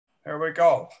Here we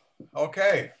go.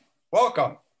 Okay,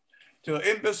 welcome to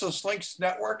the In Business Links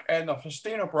Network and the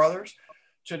Festino Brothers.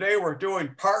 Today we're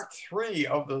doing part 3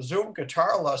 of the Zoom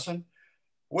guitar lesson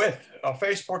with a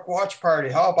Facebook watch party.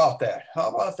 How about that? How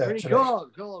about that Pretty today?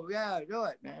 cool. Yeah, do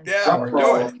it, man. Yeah, we're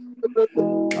doing it.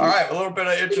 All right, a little bit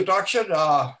of introduction.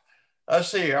 Let's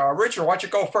see, Richard, why don't you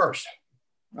go first?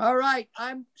 All right,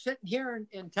 I'm sitting here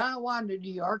in Tonawanda,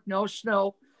 New York, no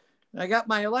snow. I got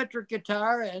my electric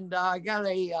guitar and I got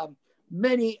a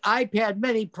iPad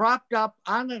mini propped up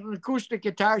on an acoustic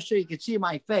guitar so you can see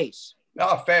my face.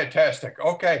 Oh, fantastic.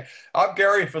 Okay. I'm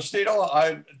Gary Festino.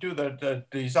 I do the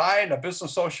design, the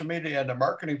business social media, and the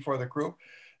marketing for the group.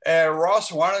 And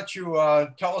Ross, why don't you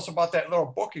tell us about that little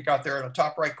book you got there in the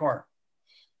top right corner?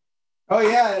 Oh,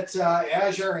 yeah. It's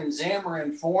Azure and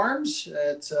Xamarin Forms.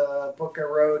 It's a book I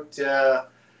wrote a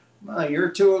year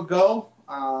or two ago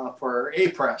for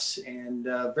A-Press. And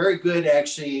very good,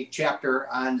 actually, chapter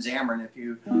on Xamarin if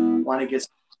you want to get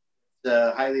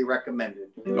highly recommended.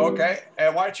 Okay,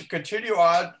 and why don't you continue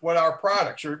on with our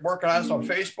products? You're working on some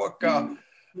Facebook.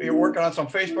 You're working on some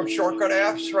Facebook shortcut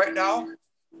apps right now.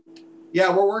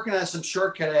 Yeah, we're working on some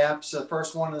shortcut apps. The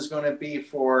first one is going to be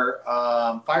for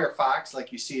Firefox,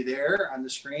 like you see there on the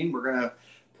screen. We're going to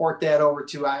port that over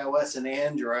to iOS and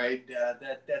Android.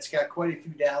 That's got quite a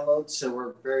few downloads, so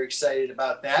we're very excited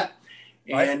about that.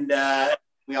 Right. And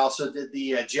we also did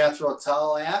the Jethro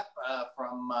Tull app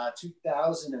from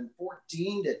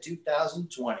 2014 to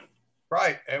 2020.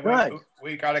 Right, and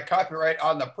we got a copyright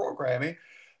on the programming.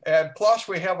 And plus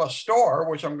we have a store,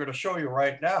 which I'm going to show you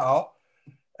right now.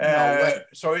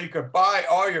 So you could buy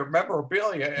all your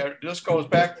memorabilia. And this goes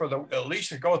back for at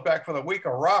least it goes back for the Week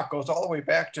of Rock, goes all the way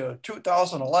back to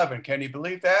 2011. Can you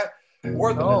believe that?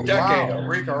 More than a decade of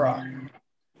Week of Rock.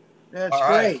 That's all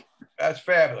right. Great. That's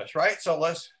fabulous, right? So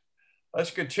let's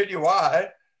continue on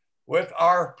with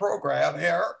our program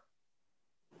here.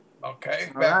 Okay,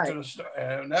 back to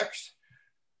the next.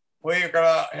 We're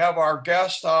gonna have our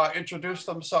guests introduce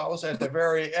themselves at the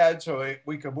very end so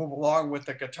we can move along with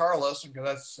the guitar lesson because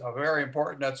that's very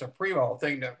important. That's a primo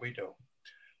thing that we do.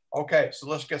 Okay, so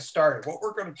let's get started. What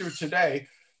we're gonna do today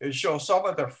is show some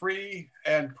of the free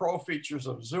and pro features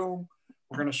of Zoom.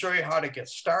 We're going to show you how to get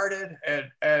started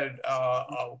and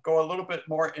I'll go a little bit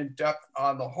more in depth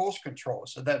on the host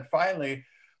controls. And then finally,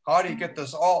 how do you get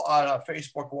this all on a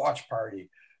Facebook watch party?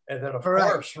 And then of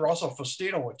course, Russell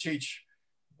Festino would teach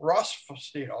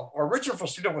Richard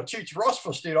Festino would teach Russ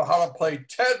Festino how to play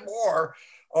 10 more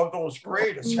of those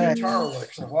greatest guitar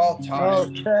licks of all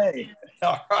time. Okay.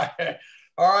 All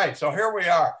right. So here we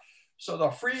are. So the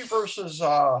free versus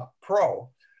pro.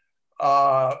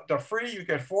 The free, you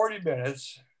get 40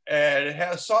 minutes and it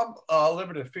has some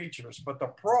limited features, but the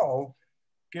pro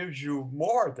gives you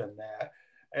more than that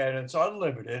and it's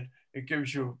unlimited. It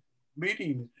gives you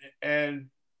meeting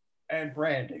and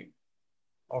branding.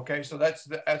 Okay, so that's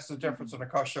the difference in a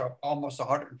cost of almost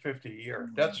 150 a year.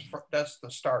 That's the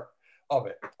start of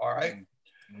it. All right.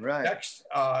 Right. Next,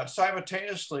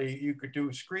 simultaneously, you could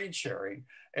do screen sharing.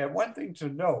 And one thing to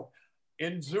note,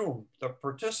 in Zoom, the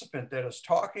participant that is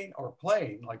talking or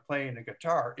playing, like playing a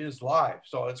guitar, is live.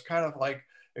 So it's kind of like,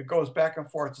 it goes back and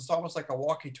forth. It's almost like a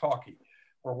walkie-talkie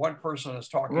where one person is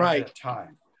talking at a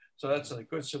time. So that's a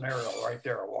good scenario right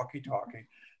there, a walkie-talkie.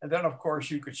 And then of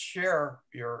course you could share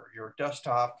your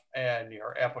desktop and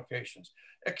your applications,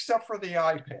 except for the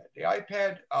iPad. The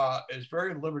iPad is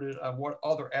very limited on what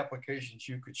other applications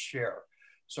you could share.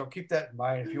 So keep that in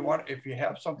mind. If you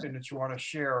have something that you want to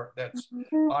share that's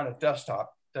on a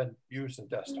desktop, then use the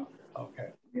desktop. Okay.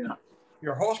 Yeah.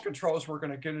 Your host controls we're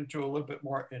going to get into a little bit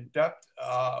more in depth,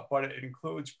 but it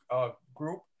includes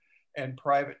group and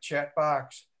private chat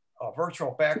box, a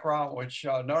virtual background, which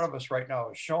none of us right now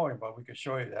is showing, but we could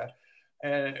show you that.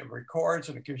 And it records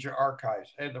and it gives you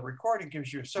archives. And the recording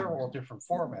gives you several different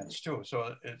formats too.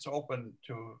 So it's open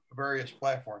to various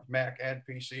platforms, Mac and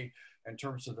PC, in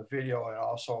terms of the video and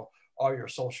also all your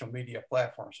social media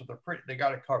platforms. So they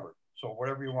got it covered. So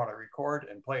whatever you want to record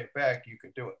and play it back, you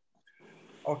could do it.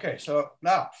 Okay, so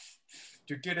now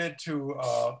to get into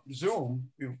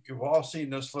Zoom, you've all seen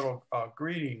this little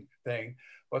greeting thing,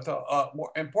 but the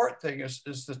more important thing is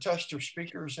to test your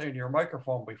speakers and your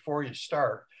microphone before you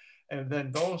start. And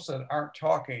then those that aren't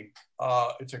talking,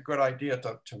 it's a good idea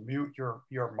to mute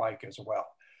your mic as well.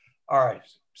 All right,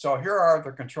 so here are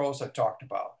the controls I talked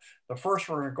about. The first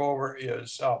we're gonna go over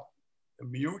is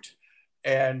mute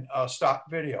and stop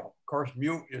video. Of course,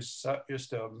 mute is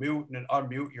to mute and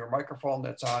unmute your microphone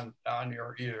that's on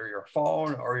either your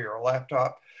phone or your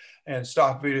laptop. And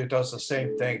stop video does the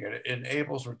same thing. It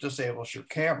enables or disables your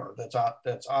camera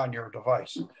that's on your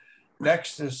device.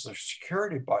 next is the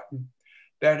security button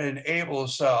that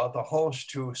enables the host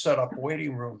to set up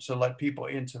waiting rooms to let people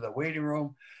into the waiting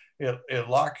room. It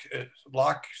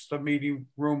locks the meeting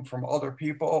room from other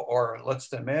people or lets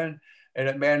them in, and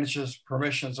it manages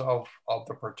permissions of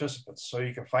the participants. So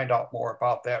you can find out more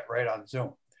about that right on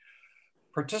Zoom.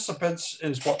 Participants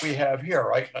is what we have here,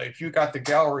 right? If you got the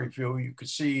gallery view, you could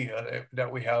see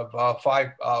that we have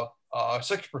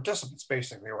 6 participants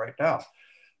basically right now.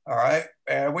 All right,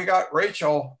 and we got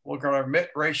Rachel. We're going to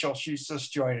admit Rachel. She's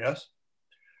just joining us.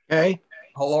 Okay.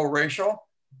 Hello, Rachel.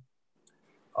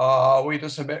 We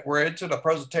just admit we're into the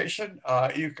presentation.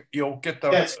 You'll get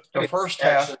the first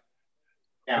half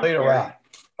later on.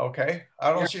 Okay,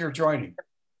 I don't see her joining.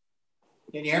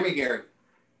 Can you hear me, Gary?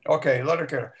 Okay, let her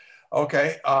get her.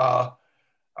 Okay. All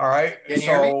right.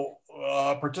 So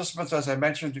participants, as I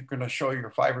mentioned, you're going to show your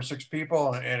 5 or 6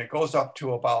 people, and it goes up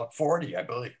to about 40, I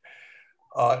believe.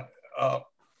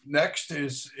 Next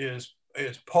is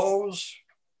pose,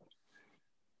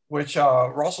 which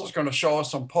Russell's going to show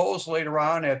us some pose later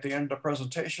on at the end of the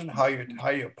presentation, how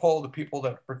you poll the people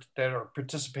that are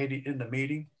participating in the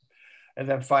meeting, and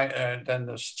then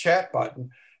this chat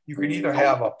button. You can either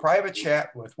have a private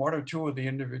chat with 1 or 2 of the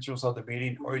individuals of the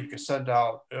meeting, or you can send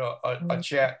out a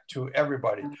chat to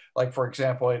everybody. Like, for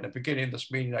example, in the beginning of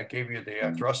this meeting, I gave you the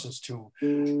addresses to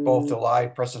both the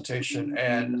live presentation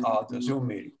and the Zoom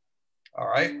meeting. All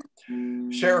right.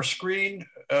 Share screen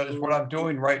is what I'm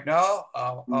doing right now.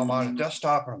 I'm on a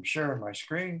desktop and I'm sharing my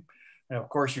screen. And of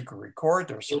course, you can record.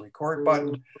 There's a record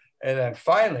button. And then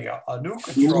finally, a new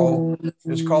control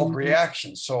is called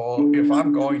reaction. So if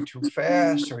I'm going too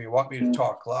fast or you want me to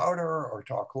talk louder or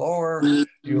talk lower,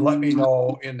 you let me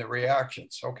know in the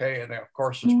reactions, okay? And then of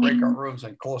course, there's breakout rooms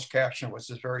and closed caption,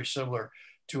 which is very similar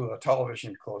to a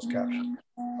television closed caption,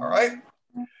 all right?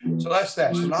 So that's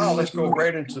that. So now let's go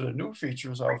right into the new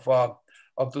features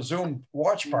of the Zoom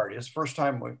watch party. It's the first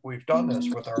time we've done this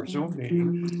with our Zoom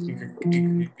meeting.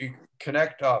 You can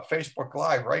connect Facebook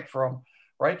Live right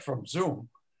from Zoom,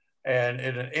 and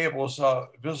it enables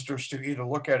visitors to either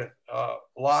look at it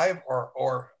live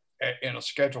or in a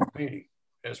scheduled meeting,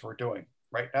 as we're doing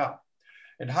right now.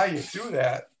 And how you do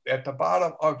that, at the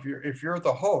bottom of if you're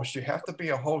the host, you have to be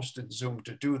a host in Zoom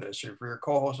to do this. If you're a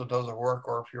co-host, it doesn't work,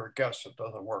 or if you're a guest, it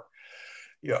doesn't work.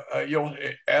 You'll,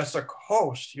 as a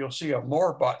host, you'll see a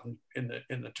more button in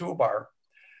the toolbar,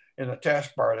 in the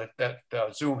taskbar that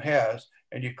Zoom has,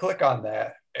 and you click on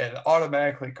that, and it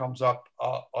automatically comes up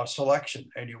a selection.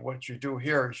 And what you do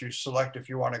here is you select if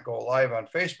you want to go live on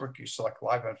Facebook, you select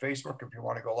live on Facebook. If you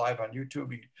want to go live on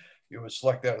YouTube, you would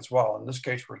select that as well. In this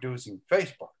case, we're using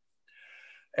Facebook.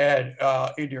 And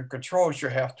in your controls, you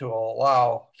have to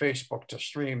allow Facebook to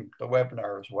stream the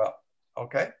webinar as well,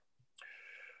 okay?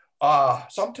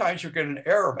 Sometimes you get an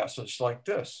error message like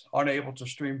this, unable to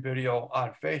stream video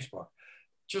on Facebook.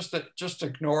 Just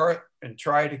ignore it and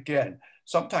try it again.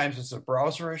 Sometimes it's a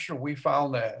browser issue. We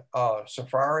found that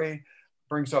Safari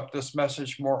brings up this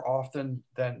message more often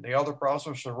than the other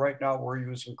browsers. So right now we're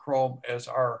using Chrome as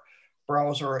our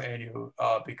browser, and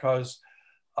because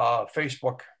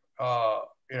Facebook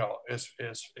is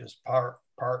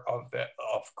part of that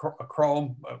of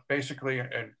Chrome basically,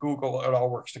 and Google, it all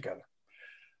works together.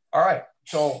 All right,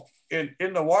 so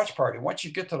in the watch party, once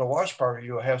you get to the watch party,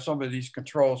 you'll have some of these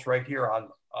controls right here on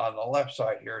the left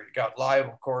side here. You got live,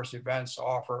 of course, events,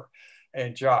 offer,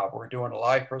 and job. We're doing a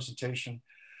live presentation.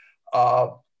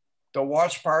 The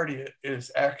watch party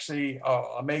is actually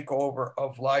a makeover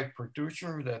of Live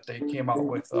Producer that they came out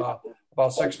with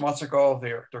about 6 months ago.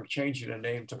 They're changing the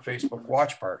name to Facebook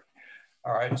Watch Party.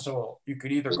 All right, so you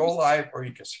could either go live or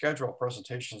you can schedule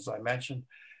presentations, as I mentioned.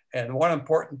 And one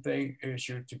important thing is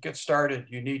to get started,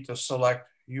 you need to select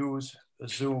use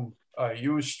Zoom,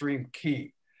 use stream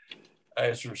key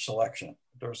as your selection.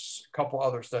 There's a couple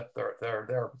others that they're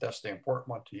there, but that's the important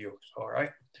one to use, all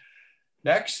right?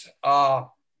 Next,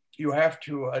 you have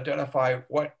to identify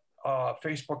what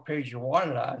Facebook page you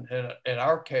want it on. In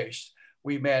our case,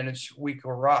 we manage Week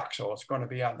of Rock, so it's going to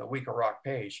be on the Week of Rock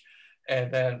page.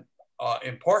 And then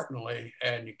importantly,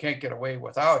 and you can't get away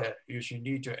without it, is you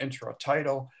need to enter a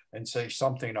title and say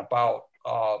something about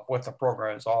what the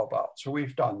program is all about. So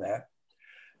we've done that,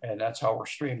 and that's how we're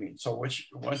streaming. So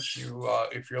once you,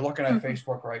 if you're looking at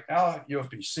Facebook right now, you'll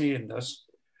be seeing this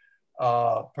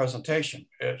presentation.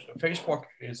 Facebook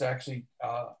is actually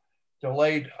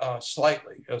delayed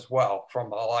slightly as well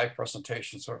from a live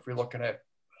presentation. So if you're looking at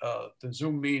the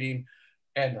Zoom meeting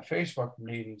and the Facebook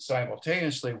meeting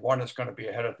simultaneously, one is going to be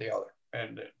ahead of the other,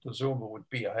 and the Zoom would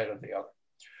be ahead of the other.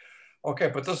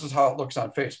 Okay, but this is how it looks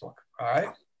on Facebook, all right?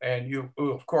 And you,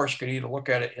 of course, can either look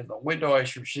at it in the window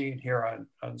as you're seeing here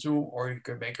on Zoom, or you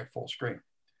can make it full screen.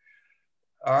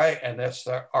 All right, and that's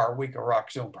our Week of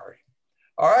Rock Zoom party.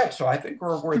 All right, so I think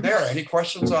we're there. Any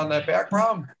questions on that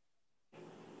background?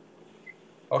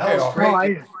 Okay, That was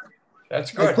great.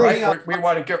 That's good, right? We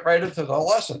want to get right into the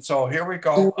lesson. So here we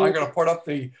go. I'm going to put up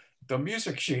the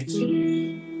music sheets.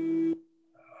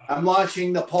 I'm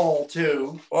launching the poll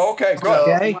too. Okay, good.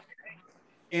 So, Okay.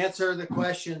 answer the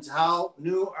questions. How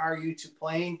new are you to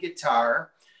playing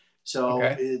guitar? So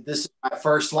this is my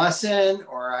first lesson,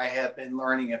 or I have been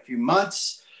learning a few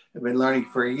months. I've been learning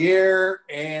for a year,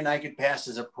 and I could pass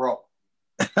as a pro.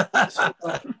 So,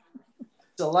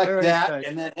 select that,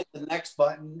 and then hit the next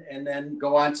button, and then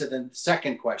go on to the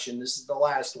second question. This is the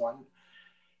last one.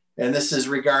 And this is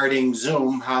regarding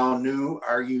Zoom. How new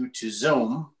are you to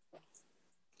Zoom?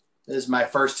 This is my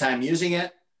first time using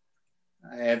it.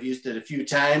 I have used it a few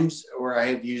times, or I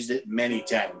have used it many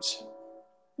times.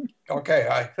 Okay,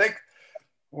 I think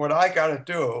what I got to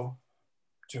do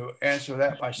to answer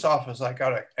that myself is I got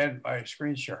to end my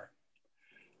screen sharing.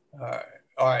 All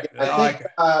right. I think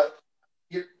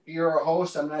you're a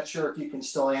host. I'm not sure if you can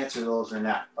still answer those or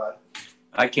not, but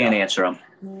I can't answer them.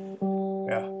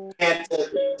 Yeah. Can't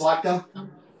select them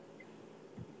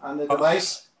on the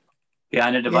device. Yeah,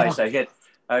 on the device, I hit.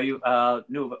 Are you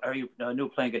new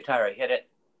playing guitar? I hit it.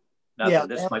 Now,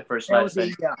 this is my first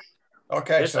lesson.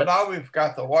 Okay, so now we've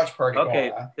got the watch party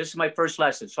going on. This is my first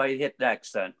lesson, so I hit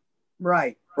next then.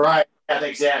 Right. Yeah,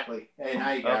 exactly. Hey,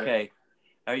 now you got it.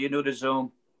 Are you new to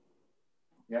Zoom?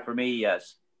 Yeah. For me,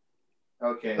 yes.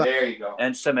 Okay, there you go.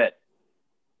 And submit.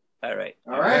 All right.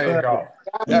 There you go.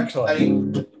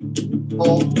 Excellent.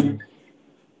 Poll.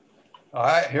 All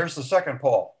right, here's the second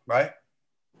poll, right?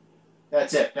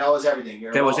 That's it. That was everything.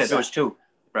 That was it. There was two.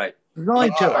 Right. There's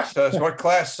only two. So it's what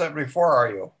class 74 are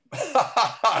you?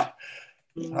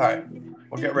 All right,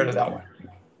 we'll get rid of that one.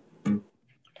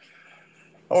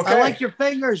 Okay. I like your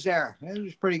fingers there. It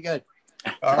was pretty good.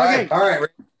 All right. All right.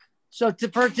 So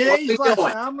for today's lesson,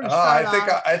 I'm going to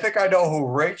start I think I know who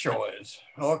Rachel is.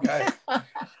 Okay.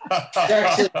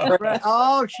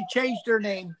 Oh, she changed her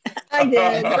name. I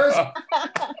did.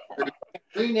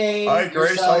 Rename. Hi,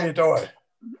 Grace. How you doing?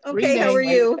 Okay, how are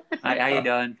you? Hi, how you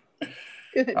doing?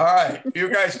 Good. All right, you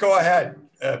guys go ahead.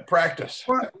 Practice.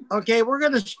 Okay, we're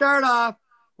going to start off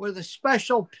with a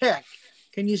special pick.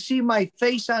 Can you see my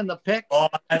face on the pick? Oh,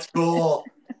 that's cool.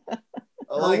 I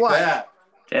like that.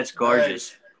 That's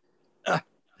gorgeous. All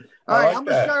right, I'm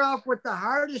going to start off with the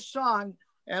hardest song,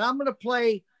 and I'm going to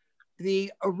play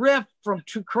the riff from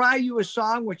To Cry You a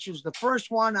Song, which is the first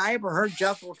one I ever heard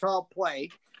Jeff Littell play.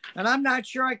 And I'm not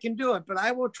sure I can do it, but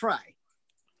I will try.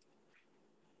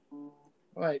 All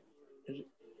right.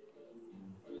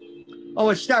 Oh,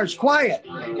 it starts quiet.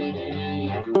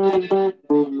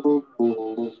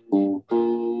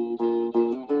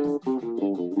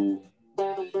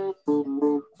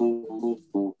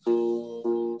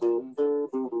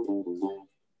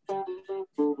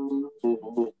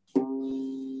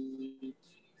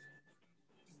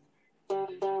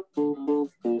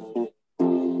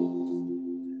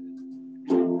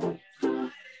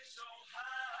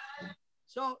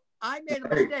 So I made a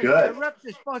mistake. The riff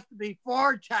is supposed to be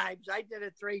 4 times. I did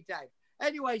it 3 times.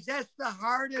 Anyways, that's the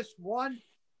hardest one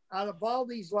out of all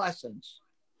these lessons.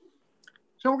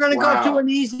 So we're going to go to an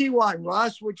easy one.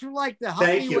 Russ, would you like to help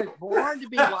me with Born to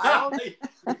Be Wild?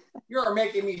 You're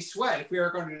making me sweat if we were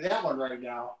going to do that one right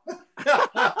now.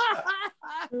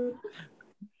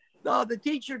 No, the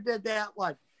teacher did that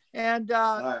one. And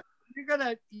you're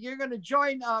gonna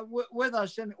join with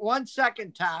us in 1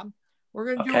 second, Tom. We're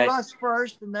going to do Russ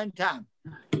first and then Tom.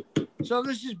 So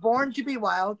this is Born to Be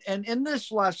Wild. And in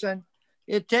this lesson,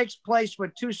 it takes place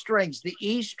with 2 strings. The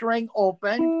E string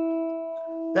open,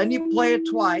 then you play it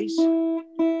twice.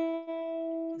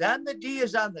 Then the D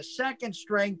is on the 2nd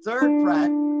string, 3rd fret.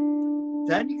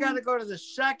 Then you got to go to the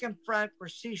 2nd fret for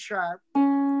C sharp,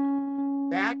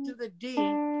 back to the D,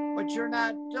 but you're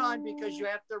not done because you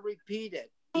have to repeat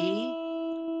it. E,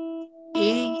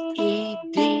 E, E,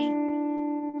 D,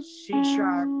 C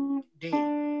sharp, D.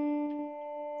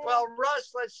 Well,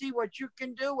 Russ, let's see what you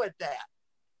can do with that.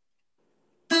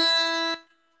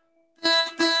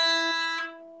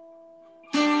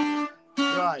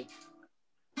 Good.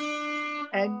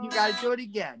 And you got to do it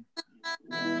again.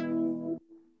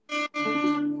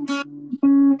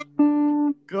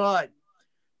 Good.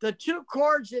 The 2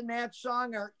 chords in that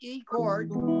song are E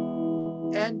chord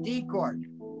and D chord.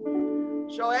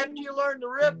 So after you learn the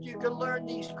riff, you can learn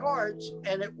these chords,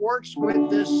 and it works with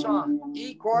this song.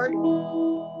 E chord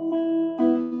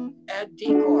and D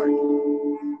chord.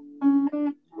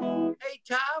 Hey,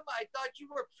 Tom. I thought you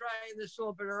were trying this a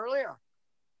little bit earlier.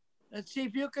 Let's see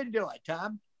if you can do it,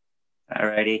 Tom. All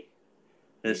righty.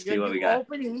 Let's see what we got.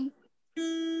 Open E.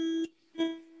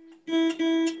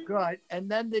 Good.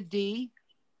 And then the D.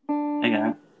 Hang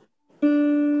on.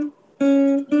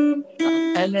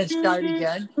 And then start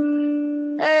again.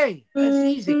 Hey, that's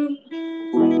easy.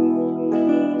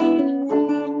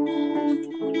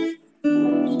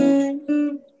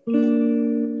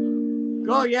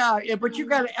 Oh yeah, but you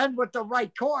got to end with the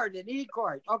right chord, an E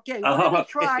chord. Okay,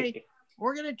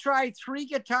 we're gonna try 3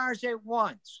 guitars at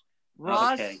once.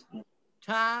 Russ,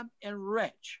 Tom, and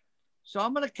Rich. So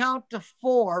I'm gonna count to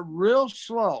 4 real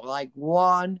slow, like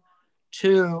 1,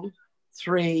 2,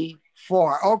 3,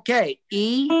 4. Okay,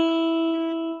 E,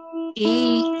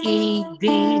 E, E, D,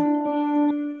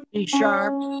 C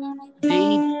sharp, D,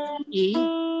 E,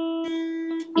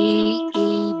 E,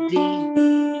 E, D,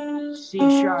 C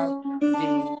sharp, D, E.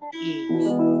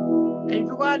 And if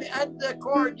you want to end the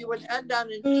chord, you would end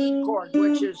on an E chord,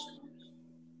 which is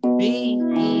B,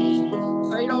 E.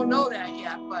 I don't know that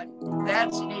yet, but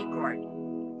that's an E chord.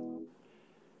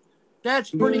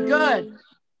 That's pretty good.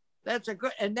 That's a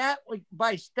good, and that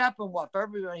by Steppenwolf,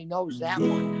 everybody knows that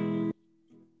one.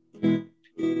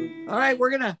 All right, we're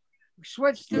going to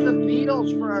switch to the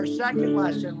Beatles for our second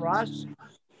lesson, Russ.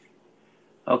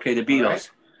 Okay, the Beatles. Right.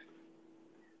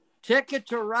 Ticket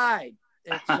to Ride.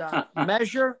 It's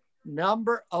measure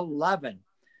number 11.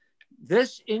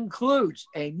 This includes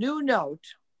a new note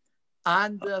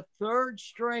on the 3rd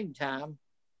string, Tom.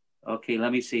 Okay,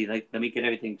 let me see. Let me get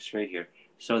everything straight here.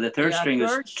 So the 3rd string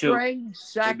is 2. 3rd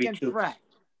string, 2nd fret.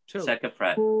 2. 2nd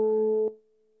fret. All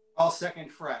 2nd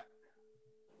fret.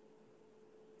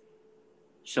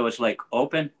 So it's like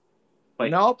open?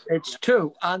 Wait. Nope, it's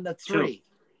 2 on the 3.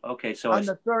 2. Okay, so on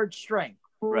the 3rd string.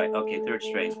 Right, okay, 3rd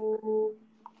string.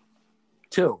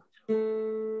 2.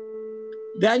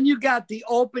 Then you got the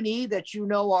open E that you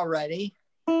know already.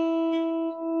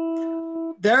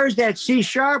 There's that C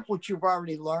sharp, which you've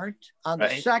already learned, on the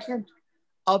 2nd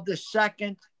of the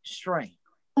 2nd string.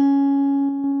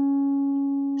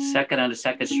 2nd on the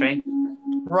 2nd string?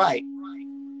 Right.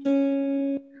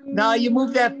 Now you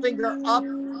move that finger up,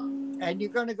 and you're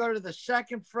going to go to the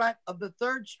 2nd fret of the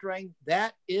 3rd string.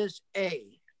 That is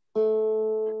A.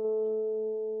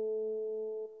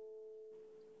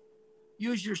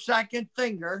 Use your 2nd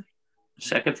finger.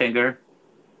 2nd finger.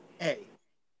 A.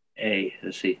 A.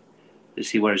 Let's see.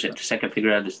 Where is it? The 2nd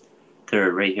finger on the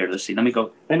 3rd, right here. Let's see. Let me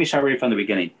start right from the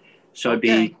beginning. So it'd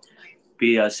be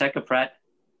a 2nd fret,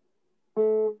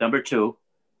 number 2,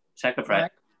 2nd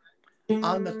fret.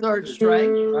 On the 3rd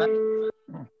string, right?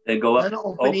 Then go up. Then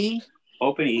open E.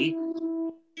 Open E.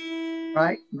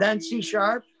 Right. Then C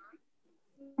sharp.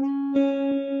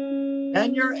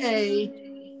 Then your A.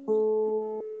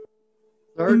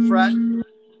 3rd fret.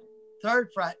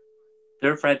 3rd fret.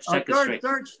 3rd fret, 2nd string.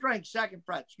 3rd string, 2nd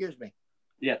fret. Excuse me.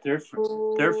 Yeah, 3rd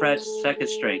fret, 2nd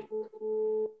string.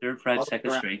 3rd fret,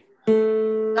 2nd string.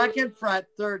 2nd fret,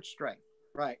 3rd string.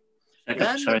 Right.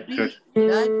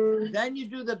 Then you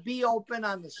do the B open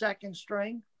on the 2nd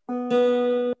string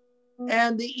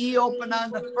and the E open on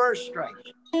the 1st string.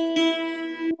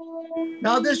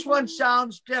 Now this one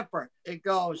sounds different. It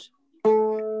goes,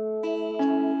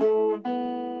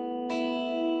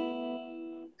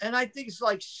 and I think it's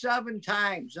like 7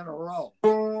 times in a row.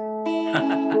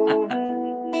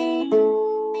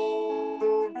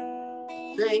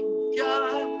 Think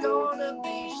I'm gonna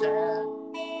be sad.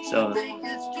 So think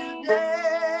it's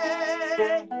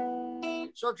today.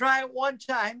 So try it one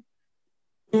time.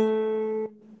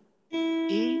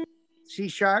 E, C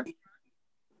sharp,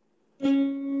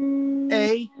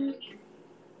 A,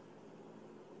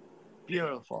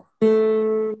 beautiful,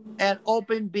 and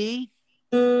open B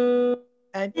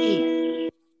and E,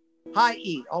 high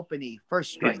E, open E, 1st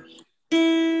string.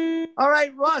 All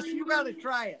right, Russ, you got to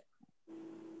try it.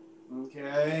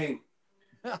 Okay.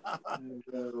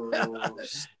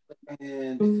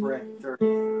 And fret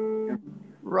 3rd.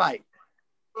 Right.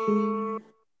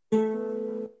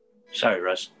 Sorry,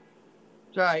 Russ.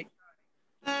 It's all right.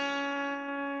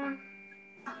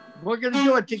 We're going to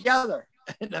do it together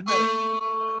in a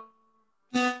minute.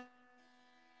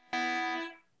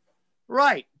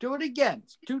 Right. Do it again.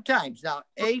 2 times. Now,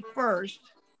 A first.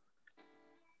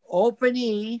 Open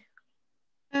E.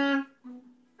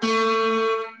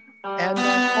 And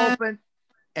then open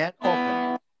and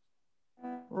open.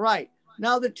 Right.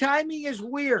 Now, the timing is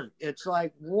weird. It's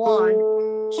like 1,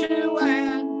 2,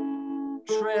 and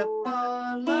triplet.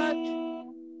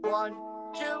 1,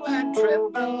 2, and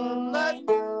triplet.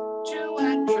 2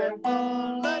 and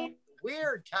triplet.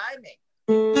 Weird timing.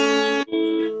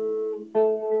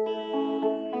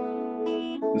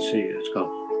 see. Let's go.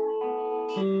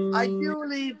 I do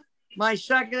leave my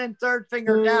second and third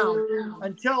finger down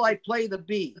until I play the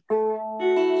B.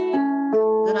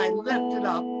 Then I lift it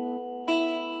up.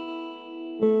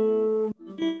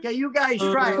 Okay, you guys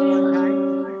try it one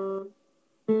time.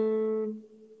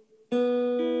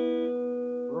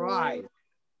 Right.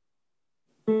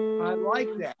 I like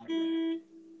that.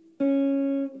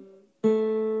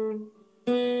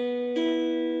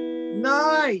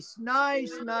 Nice,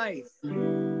 nice, nice.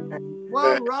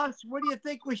 Well, Russ, what do you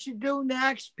think we should do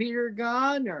next? Peter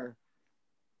Gunn or?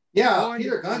 Yeah,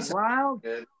 Peter Gunn. Wow,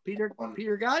 Peter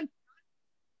Gunn.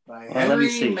 By Let me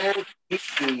see.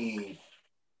 Henry.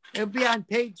 It'll be on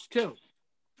page 2.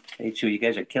 Page 2. You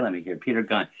guys are killing me here. Peter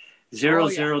Gunn.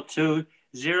 002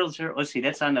 00. Let's see.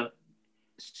 That's on the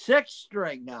 6th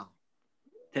string now.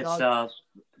 That's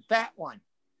that one.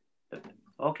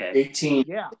 Okay. 18.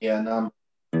 Yeah. Yeah. No.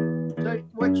 So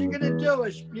what you're gonna do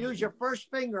is use your first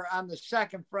finger on the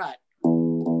 2nd fret.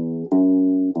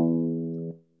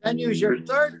 Then use your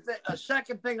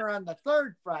second finger on the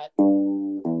 3rd fret.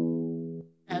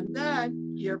 And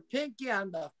then your pinky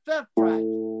on the 5th fret.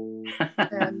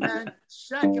 And then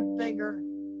 2nd finger.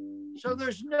 So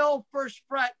there's no 1st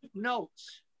fret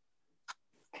notes.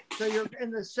 So you're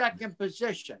in the 2nd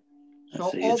position.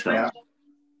 So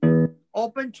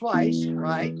open twice,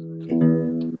 right?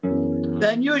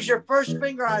 Then use your first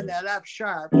finger on that F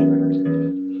sharp.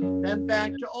 Then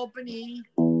back to open E.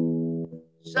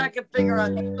 2nd finger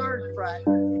on the 3rd fret.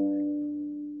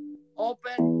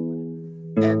 Open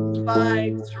and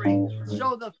 5, 3.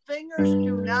 So the fingers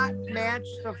do not match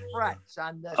the frets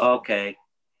on this. Okay.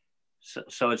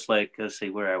 So it's like, let's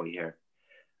see, where are we here?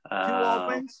 2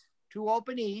 opens, 2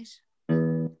 open E's.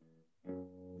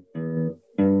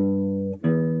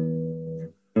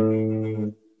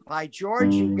 By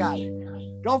George, you got it.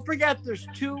 Don't forget there's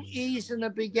 2 E's in the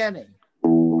beginning.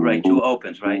 Right, 2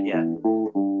 opens, right? Yeah.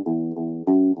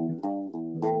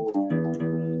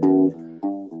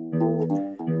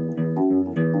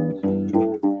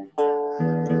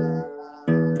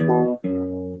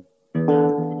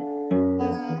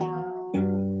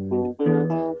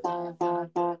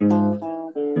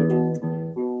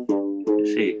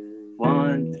 Let's see.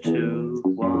 1, 2,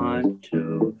 1,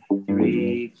 2,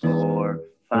 3, 4,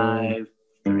 5,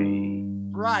 3.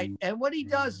 Right. And what he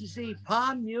does is he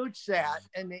palm mutes that,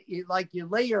 and you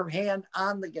lay your hand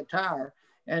on the guitar,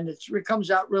 and it comes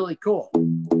out really cool.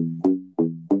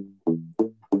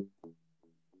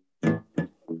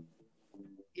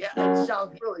 Yeah, it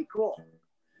sounds really cool.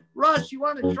 Russ, you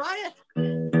want to try it?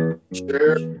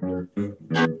 Sure.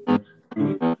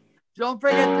 Don't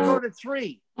forget to go to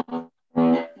 3.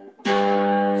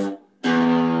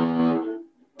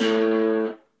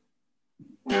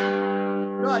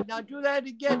 Good. Now do that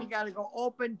again. You got to go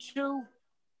open 2.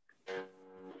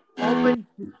 Open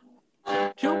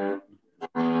 2.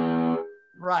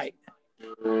 Right.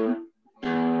 Oh,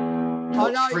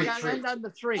 no, you got to end on the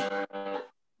 3.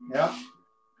 Yeah.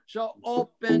 So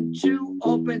open 2,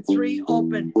 open 3,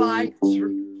 open 5,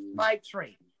 3, 5,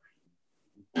 3.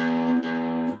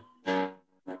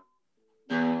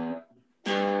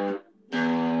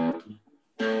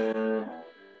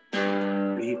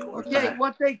 Okay,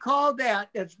 what they call that,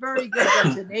 that's very good.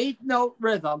 That's an 8-note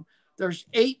rhythm. There's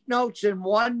 8 notes in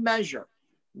one measure.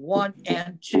 1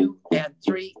 and 2 and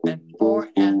 3 and 4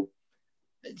 and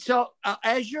so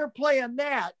as you're playing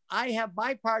that, I have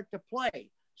my part to play.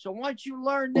 So once you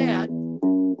learn that,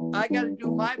 I got to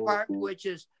do my part, which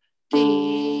is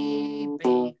D,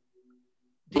 B,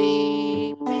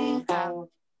 D, B, F.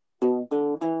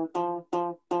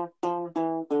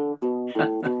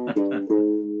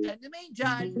 In the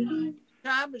meantime,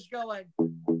 Tom is going.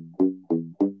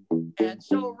 And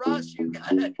so, Russ, you got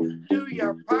to do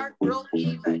your part real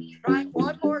even. Try it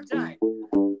one more time.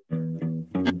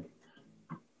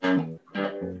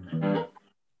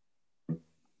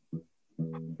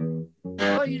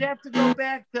 Well, you'd have to go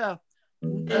back to,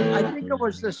 I think it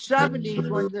was the 70s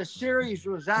when this series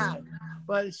was on.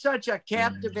 But it's such a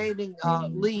captivating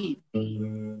lead.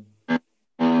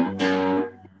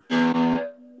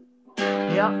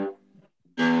 Yeah.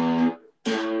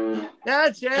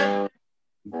 That's it.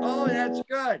 Oh, that's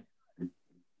good.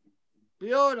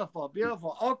 Beautiful,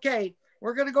 beautiful. Okay,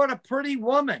 we're going to go to Pretty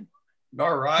Woman.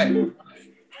 All right.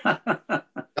 I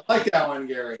like that one,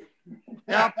 Gary.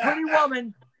 Now, Pretty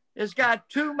Woman has got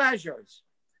 2 measures,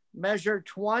 measure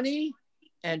 20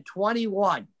 and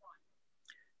 21.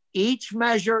 Each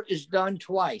measure is done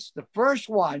twice. The first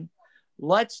one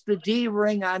lets the D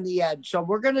ring on the edge. So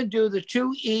we're going to do the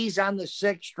 2 E's on the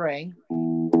 6th string,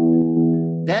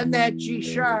 then that G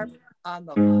sharp on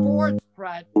the 4th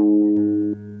fret,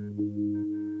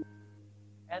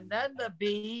 and then the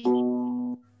B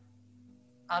on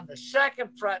the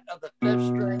second fret of the fifth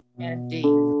string and D.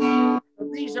 So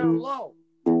these are low.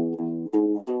 And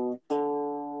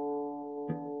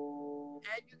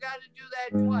you got to do that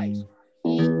twice.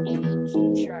 E,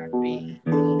 G sharp, B,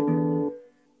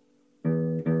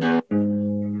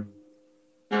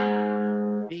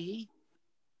 B,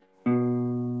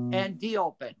 and D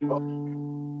open.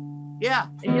 Yeah,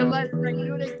 and you let it ring.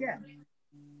 Do it again.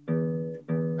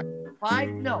 5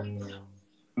 notes,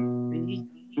 B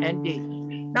and D.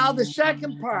 Now the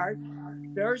second part,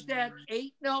 there's that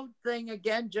 8-note thing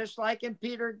again, just like in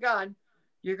Peter Gunn.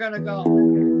 You're going to go.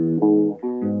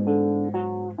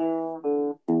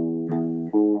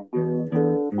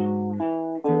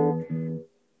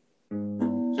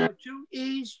 So 2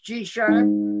 E's, G sharp,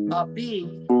 a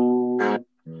B.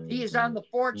 D is on the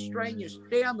 4th string. You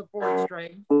stay on the 4th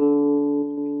string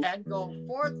and go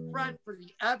 4th fret for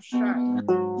the F sharp.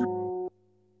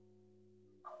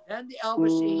 Then the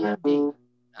Elvis E and D.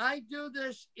 I do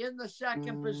this in the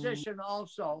second position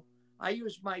also. I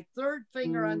use my 3rd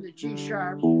finger on the G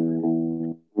sharp,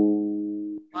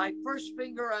 my 1st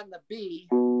finger on the B.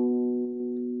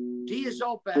 D is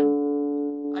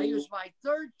open. I use my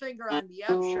 3rd finger on the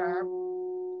F sharp,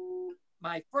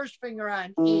 my 1st finger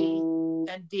on E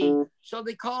and D. So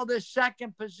they call this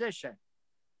second position.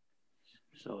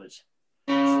 So it's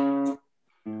 2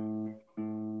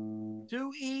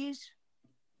 E's,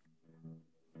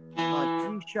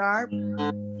 G sharp,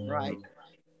 right.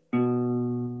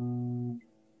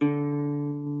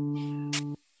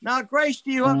 Now, Grace,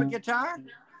 do you have a guitar?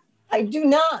 I do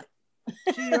not.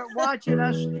 So you're watching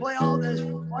us play all this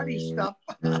funny stuff.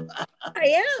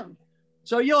 I am.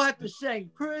 So you'll have to sing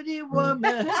 "Pretty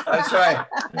Woman." That's right.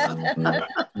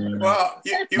 Well,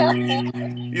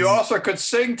 you also could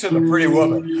sing to the Pretty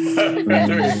Woman.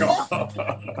 There you go.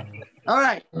 All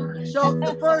right. So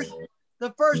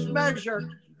the first measure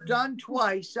done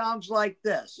twice sounds like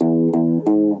this.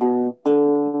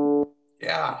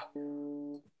 Yeah.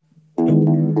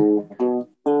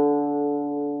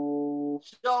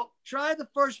 So try the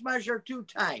first measure 2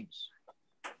 times.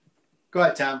 Go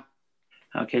ahead, Tom.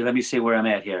 okay. Let me see where I'm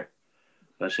at here.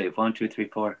 Let's see. 1, 2, 3,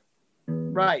 4.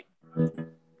 Right.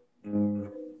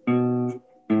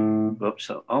 Whoops.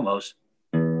 So almost.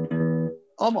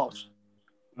 Almost.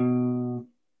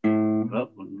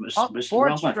 Oh,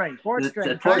 Fourth string. Fourth string.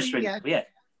 The 4th string. Yeah.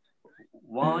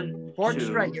 1, 4th 2,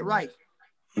 string. You're right.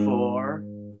 4,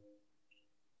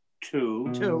 2,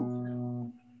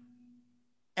 2.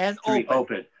 And 3.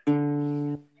 open.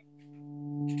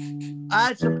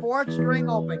 It's a 4th string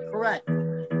open. Correct.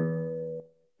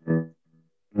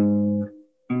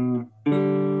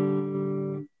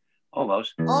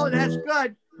 Almost. Oh, that's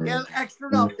good. Yeah, extra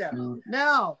note there.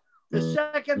 Now, the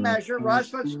second measure,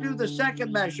 Russ, let's do the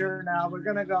second measure now. We're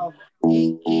going to go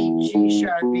E, G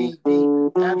sharp, E, D,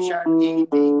 F sharp, E,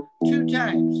 D, 2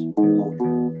 times.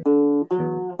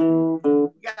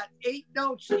 We got 8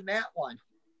 notes in that one.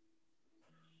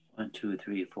 1, 2,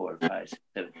 3, 4, 5, 6,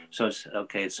 7. So it's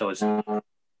okay. So it's open,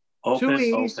 2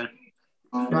 E's, open.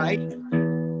 right?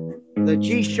 The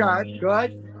G sharp,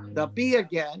 good. The B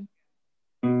again.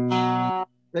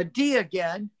 The D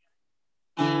again.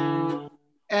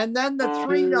 And then the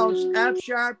 3 notes, F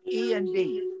sharp, E, and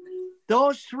D.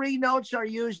 Those 3 notes are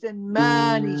used in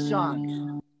many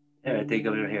songs. Here, I think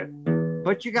over here.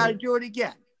 But you got to do it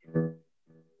again.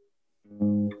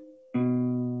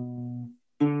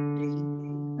 D,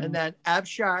 and then F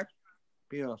sharp.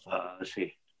 Beautiful. Let's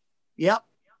see. Yep.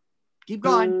 Keep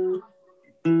going.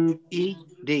 E,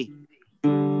 D.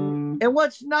 And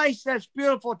what's nice, that's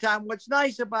beautiful, Tom. What's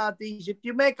nice about these, if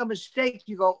you make a mistake,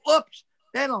 you go, oops,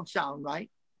 that don't sound right.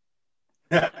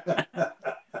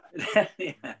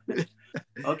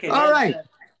 Okay. All right.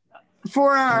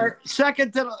 For our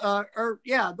second, the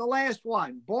last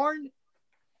one. Born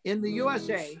in the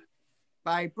USA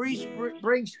by Bruce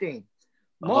Springsteen.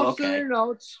 Most of their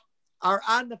notes are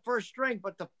on the 1st string,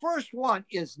 but the first one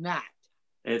is not.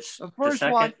 It's the first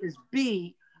one is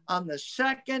B on the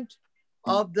 2nd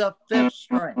of the 5th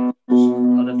string.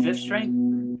 Oh, the 5th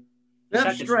string?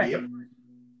 5th string.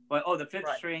 Well, the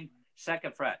 5th string,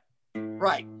 2nd fret.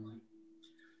 Right.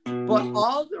 But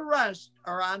all the rest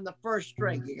are on the 1st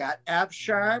string. You got F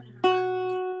sharp,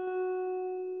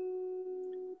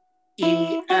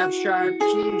 E, F sharp,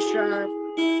 G sharp,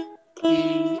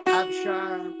 E, F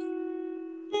sharp.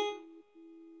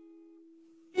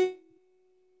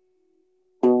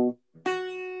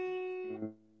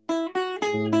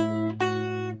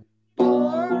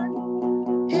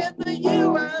 Born in the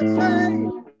USA.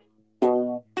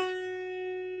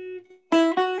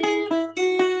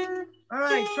 All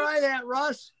right, try that,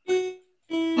 Russ.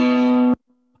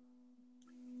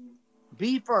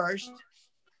 B first,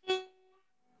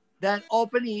 then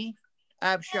open E,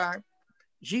 F sharp,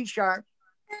 G sharp,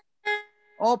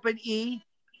 open E,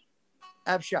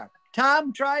 F sharp.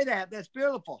 Tom, try that. That's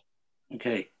beautiful.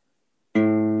 Okay.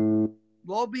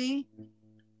 Low B.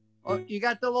 Oh, you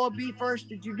got the low B first?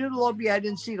 Did you do the low B? I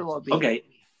didn't see the low B. Okay.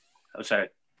 Oh, sorry.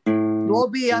 Low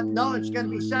B. No, it's going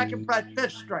to be second fret,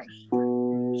 fifth string.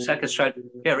 Second string.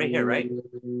 Yeah, right here, right?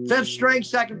 Fifth string,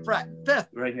 second fret, fifth.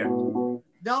 Right here.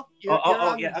 Nope. Yeah,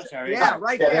 I'm sorry. Yeah,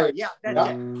 right there. Yeah, that's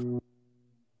it.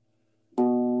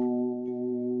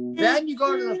 Then you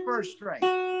go to the first string.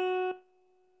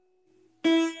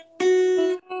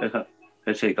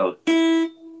 Let's see it go.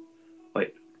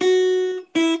 Wait.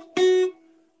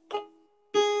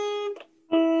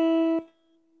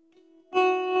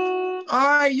 All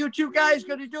right, you two guys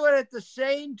going to do it at the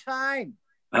same time.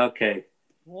 Okay.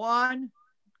 1,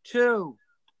 2,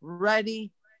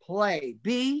 ready, play.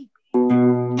 B,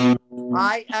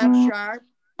 I, F sharp.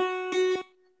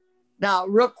 Now,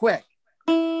 real quick.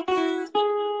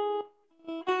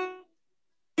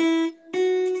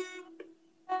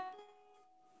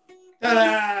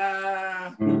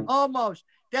 Ta-da! Almost.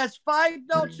 That's 5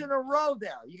 notes in a row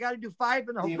there. You got to do 5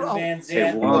 in a Stevie row. Van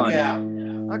Zandt, look out.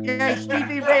 Okay,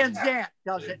 Stevie Van Zandt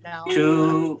does it now.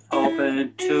 2,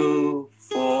 open, 2,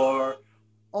 4,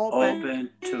 open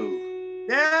 2.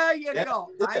 There you That's go.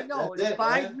 it, I know. that's It's it,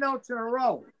 5 man. notes in a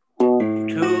row. 2,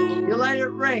 You let it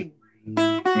ring. 2.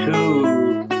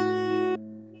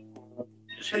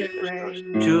 Let it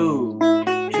ring. 2, 2,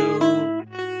 2,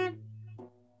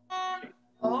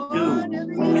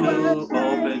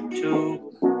 open,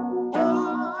 2,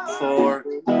 4,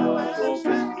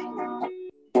 open.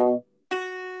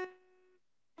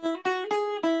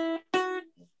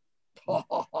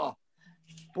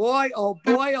 Boy, oh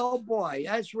boy, oh boy.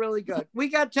 That's really good. We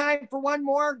got time for one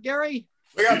more, Gary?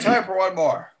 We got time for one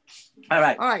more. All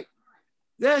right. All right.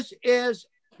 This is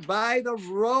by the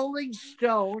Rolling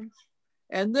Stones,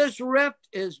 and this riff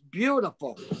is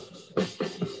beautiful.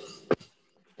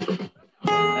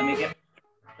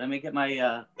 Let me get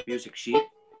my music sheet.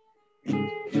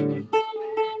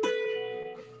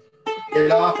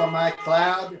 Get off of my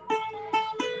cloud.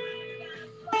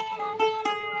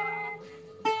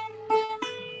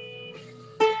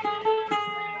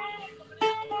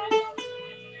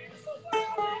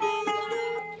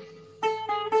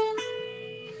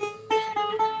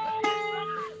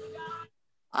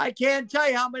 I can't tell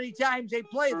you how many times they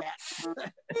play that.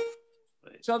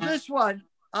 So this one,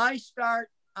 I start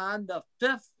on the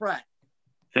 5th fret.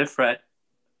 5th fret.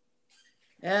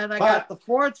 And I got the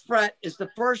 4th fret is the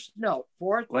first note.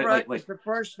 4th fret is the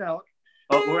first note.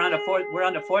 Oh, we're on the 4th. We're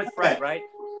on the 4th fret, right?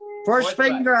 First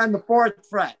finger on the 4th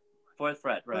fret. 4th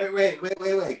fret, right? Wait.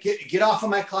 Get off of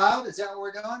my cloud. Is that what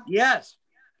we're doing? Yes.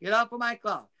 Get off of my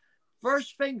cloud.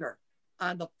 First finger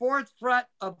on the 4th fret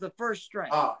of the first string.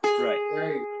 Oh, Right.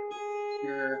 there you go.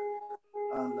 You're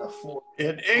on the 4th.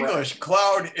 In English,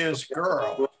 cloud is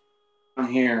girl. On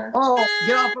here. Oh,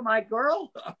 get off of my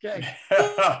girl? Okay.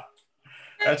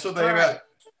 That's what they meant.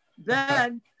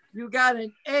 Then you got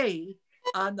an A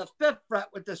on the 5th fret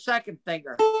with the second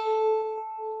finger.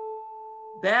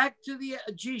 Back to the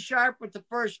G sharp with the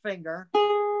first finger.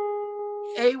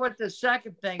 A with the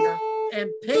second finger. And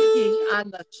pinky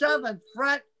on the 7th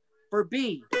fret for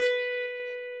B.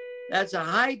 That's a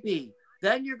high B.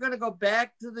 Then you're going to go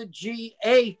back to the G,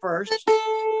 A first,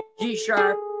 G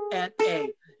sharp and A.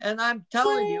 And I'm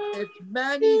telling you, it's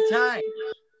many times.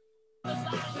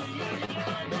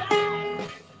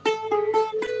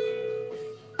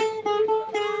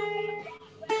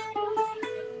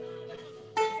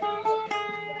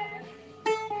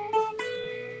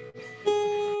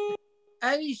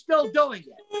 And he's still doing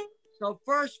it. So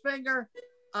first finger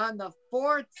on the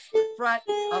 4th fret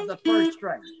of the first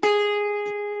string.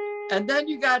 And then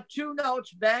you got 2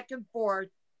 notes back and forth,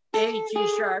 A, G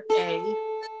sharp, A.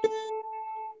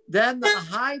 Then the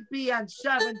high B on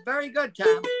 7, very good,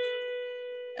 Tom.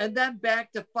 And then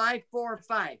back to 5, 4,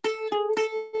 5.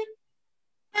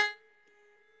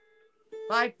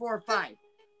 5, 4, 5.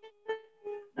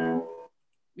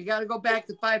 You got to go back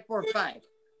to 5, 4, 5.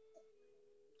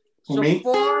 So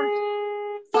 4,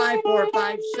 5, 4,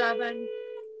 5, 7,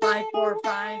 5, 4,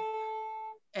 5,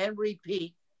 and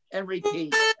repeat, and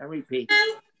repeat, and repeat.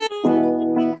 1,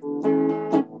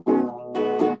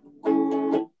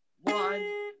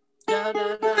 da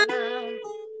da da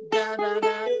da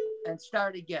da, and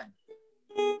start again.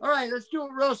 All right, let's do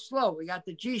it real slow. We got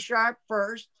the G sharp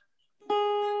first.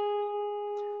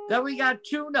 Then we got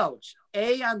 2 notes,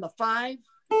 A on the 5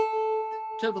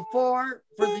 to the 4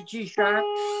 for the G sharp,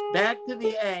 back to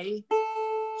the A,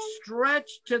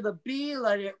 stretch to the B,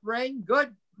 let it ring.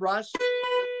 Good, Russ.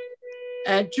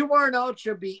 And 2 more notes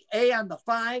should be A on the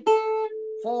 5,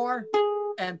 4,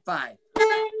 and 5.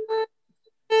 All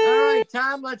right,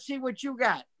 Tom, let's see what you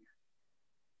got.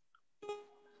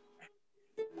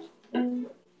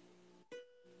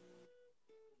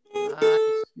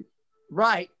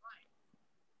 Right.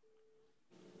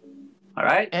 All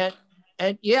right.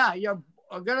 And yeah, you're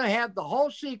going to have the whole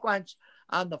sequence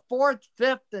on the 4th,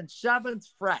 5th, and 7th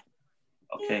fret.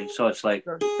 Okay, so it's like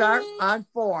So start on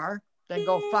 4, then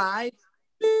go 5,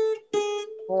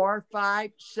 4,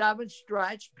 5, 7,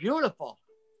 stretch. Beautiful.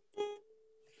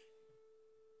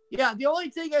 Yeah, the only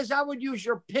thing is I would use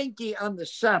your pinky on the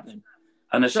 7.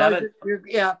 on the 7th.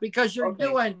 Yeah, because you're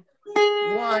doing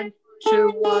 1, 2,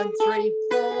 1, 3,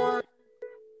 4,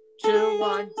 2,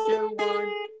 1, 2,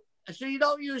 1. So you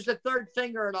don't use the 3rd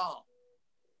finger at all.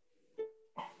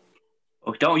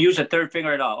 Oh, don't use the 3rd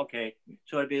finger at all. Okay,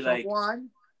 so it'd be like 1,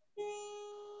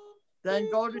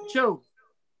 then go to 2.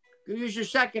 You use your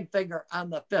 2nd finger on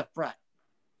the 5th fret.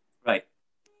 right.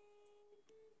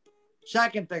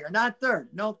 2nd finger, not 3rd.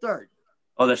 No 3rd.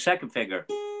 Oh, the 2nd finger.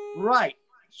 Right.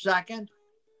 2nd.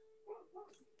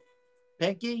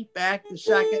 Pinky, back to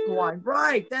 2nd, 1.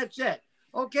 Right, that's it.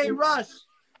 Okay, Russ.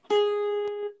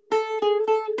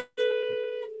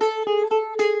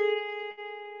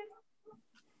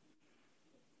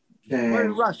 Where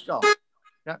did Russ go?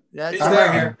 Yeah, that's He's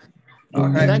right here.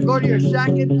 Okay. Then go to your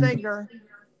 2nd finger.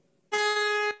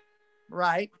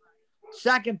 Right.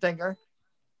 2nd finger.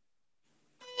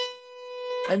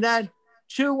 And then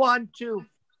 2, 1, 2.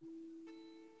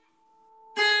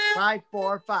 5,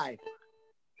 4, 5.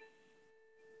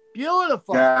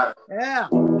 Beautiful. Yeah. Yeah.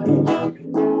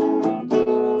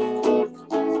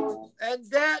 And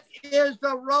that is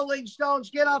the Rolling Stones.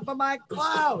 Get off of my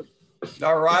cloud.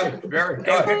 All right. Very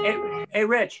good. Hey,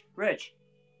 Rich.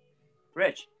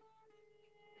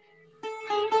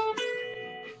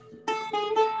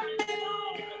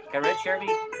 Can Rich hear me?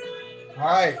 All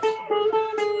right.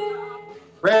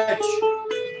 Rich,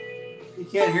 he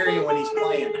can't hear you when he's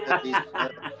playing.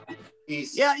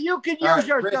 Yeah, you could use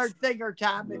your Rich. 3rd finger,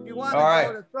 Tom, if you want to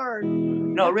go to 3rd.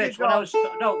 No, Rich. When I was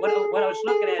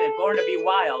looking at it, Born to Be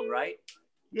Wild, right?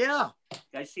 Yeah.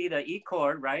 I see the E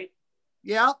chord, right?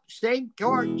 Yep. Same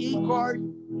chord, E chord,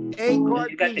 A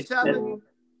chord, B7,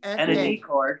 and a D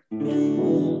chord.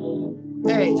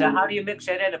 Hey. So how do you mix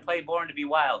that in to play Born to Be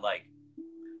Wild like?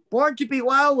 Born to Be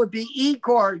Wild would be E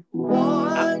chord.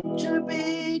 Born to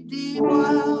be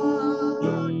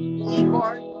wild. E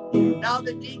chord. Now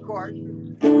the D chord.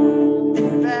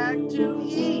 Back to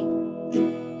E.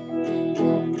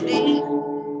 D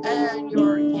and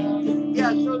your E.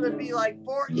 Yeah, so there'd be like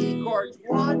 4 E chords.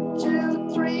 1,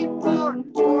 2, 3, 4.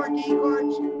 4 D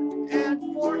chords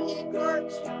and 4 E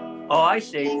chords. Oh, I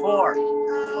see. 4.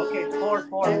 Okay, 4,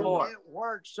 4, 4. It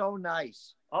works so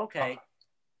nice. Okay.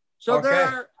 So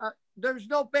there's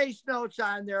no bass notes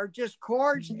on there, just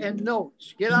chords and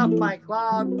notes. Get off my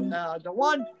cloud. The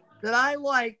one that I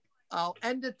like, I'll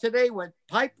end it today with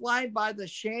Pipeline by the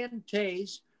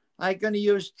Shantays. I'm going to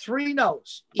use 3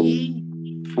 notes, E,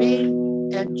 B,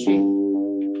 and G.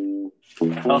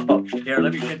 Oh, here,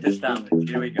 let me get this down.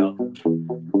 Here we go.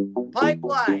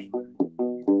 Pipeline.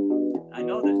 I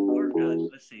know this. We're good.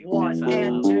 Let's see. 1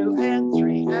 and 2 and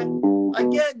 3. And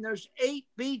again, there's 8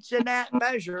 beats in that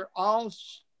measure, all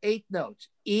 8 notes.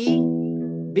 E,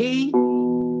 B,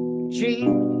 G,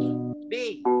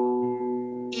 B,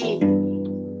 E,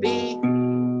 B,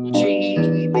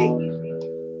 G, B.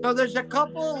 So there's a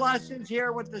couple of lessons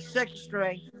here with the 6th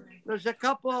string. There's a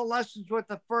couple of lessons with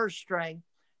the 1st string.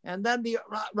 And then the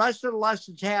rest of the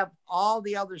lessons have all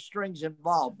the other strings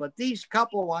involved. But these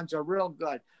couple ones are real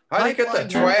good. How do you get the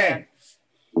twang?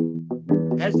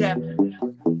 Has that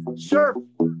surf.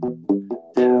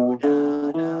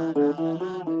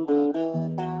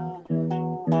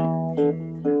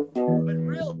 But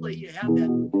really, you have that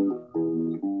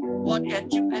 1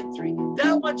 and 2 and 3.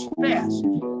 That one's fast.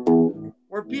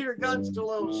 Where Peter Gunn's a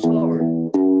little slower.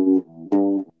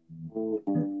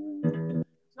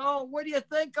 So, what do you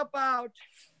think about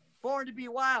Born to Be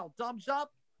Wild? Thumbs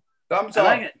up? Thumbs up. I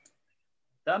like it.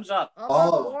 Thumbs up. How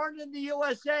about Born in the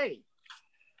USA?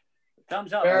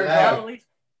 Thumbs up. Very good.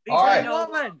 All right.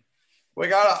 Woman. We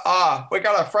got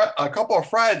a couple of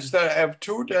friends that have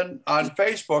tuned in on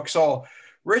Facebook. So,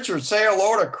 Richard, say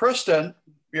hello to Kristen,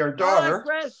 your daughter.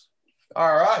 Hi, Chris.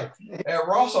 All right. And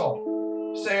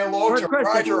Russell, say hello to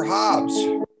Kristen. Roger Hobbs.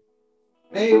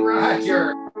 Hey,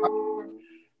 Roger.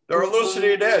 They're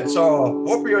listening in. So,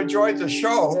 hope you enjoyed the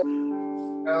show.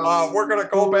 We're going to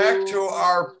go back to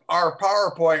our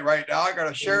PowerPoint right now. I'm going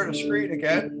to share the screen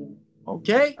again.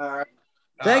 Okay. All right.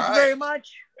 Thank you very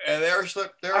much. And there's All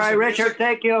right, the Richard. music.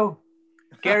 Thank you.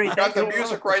 Gary, Got thank the you.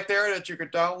 music right there that you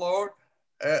could download.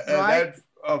 And Right.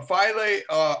 then finally,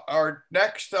 our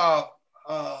next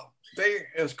thing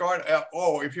is going.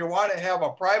 If you want to have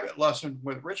a private lesson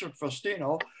with Richard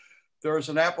Faustino, there's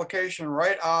an application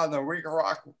right on the Uyghur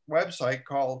Rock website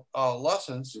called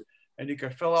Lessons, and you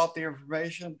can fill out the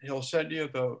information. He'll send you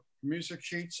the music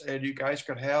sheets, and you guys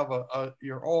could have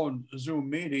your own Zoom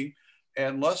meeting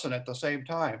and lesson at the same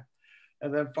time.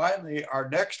 And then finally, our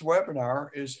next webinar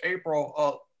is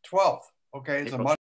April 12th. Okay, it's a Monday.